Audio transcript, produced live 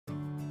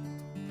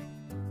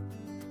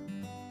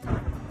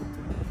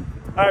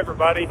Hi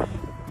everybody,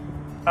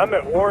 I'm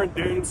at Warren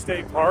Dune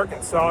State Park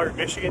in Sawyer,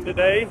 Michigan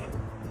today,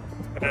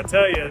 and I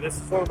tell you,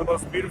 this is one of the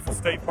most beautiful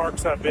state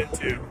parks I've been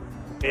to.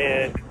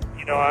 And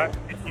you know,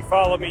 if you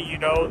follow me, you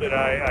know that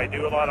I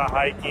do a lot of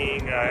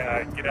hiking.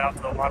 I get out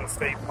to a lot of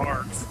state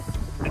parks.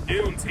 The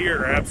dunes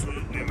here are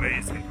absolutely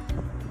amazing.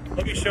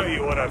 Let me show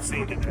you what I've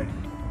seen today.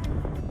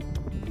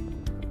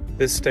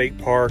 This state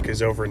park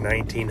is over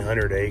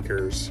 1,900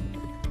 acres.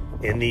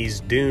 And these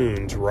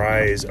dunes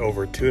rise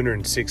over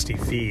 260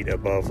 feet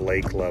above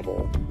lake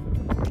level.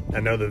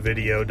 I know the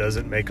video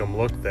doesn't make them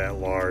look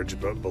that large,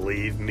 but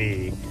believe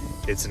me,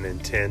 it's an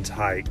intense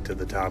hike to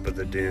the top of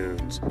the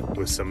dunes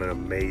with some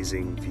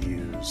amazing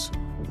views.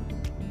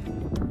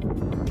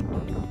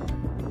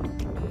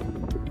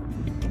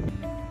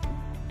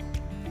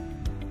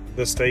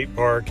 The state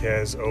park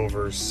has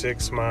over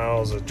 6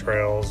 miles of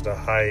trails to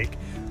hike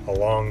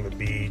along the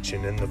beach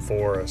and in the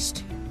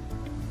forest.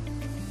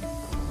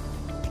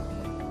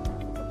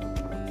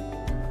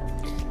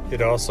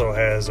 It also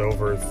has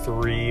over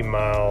 3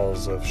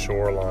 miles of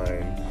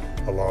shoreline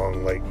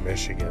along Lake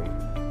Michigan.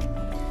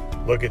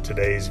 Look at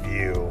today's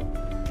view.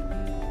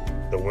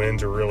 The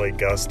winds are really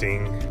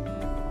gusting,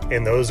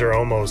 and those are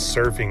almost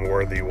surfing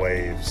worthy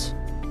waves.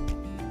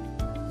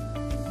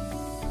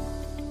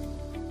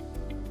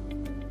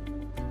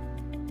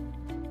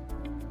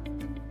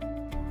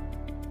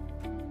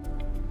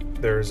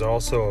 There is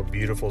also a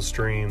beautiful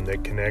stream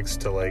that connects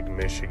to Lake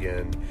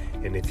Michigan,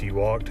 and if you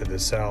walk to the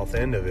south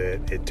end of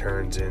it, it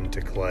turns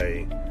into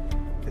clay.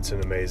 It's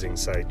an amazing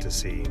sight to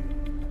see.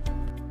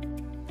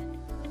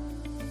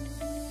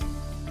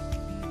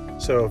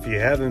 So if you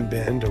haven't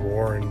been to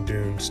Warren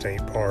Dune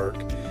State Park,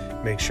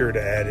 make sure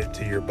to add it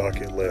to your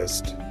bucket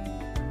list.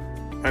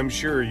 I'm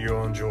sure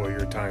you'll enjoy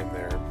your time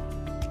there.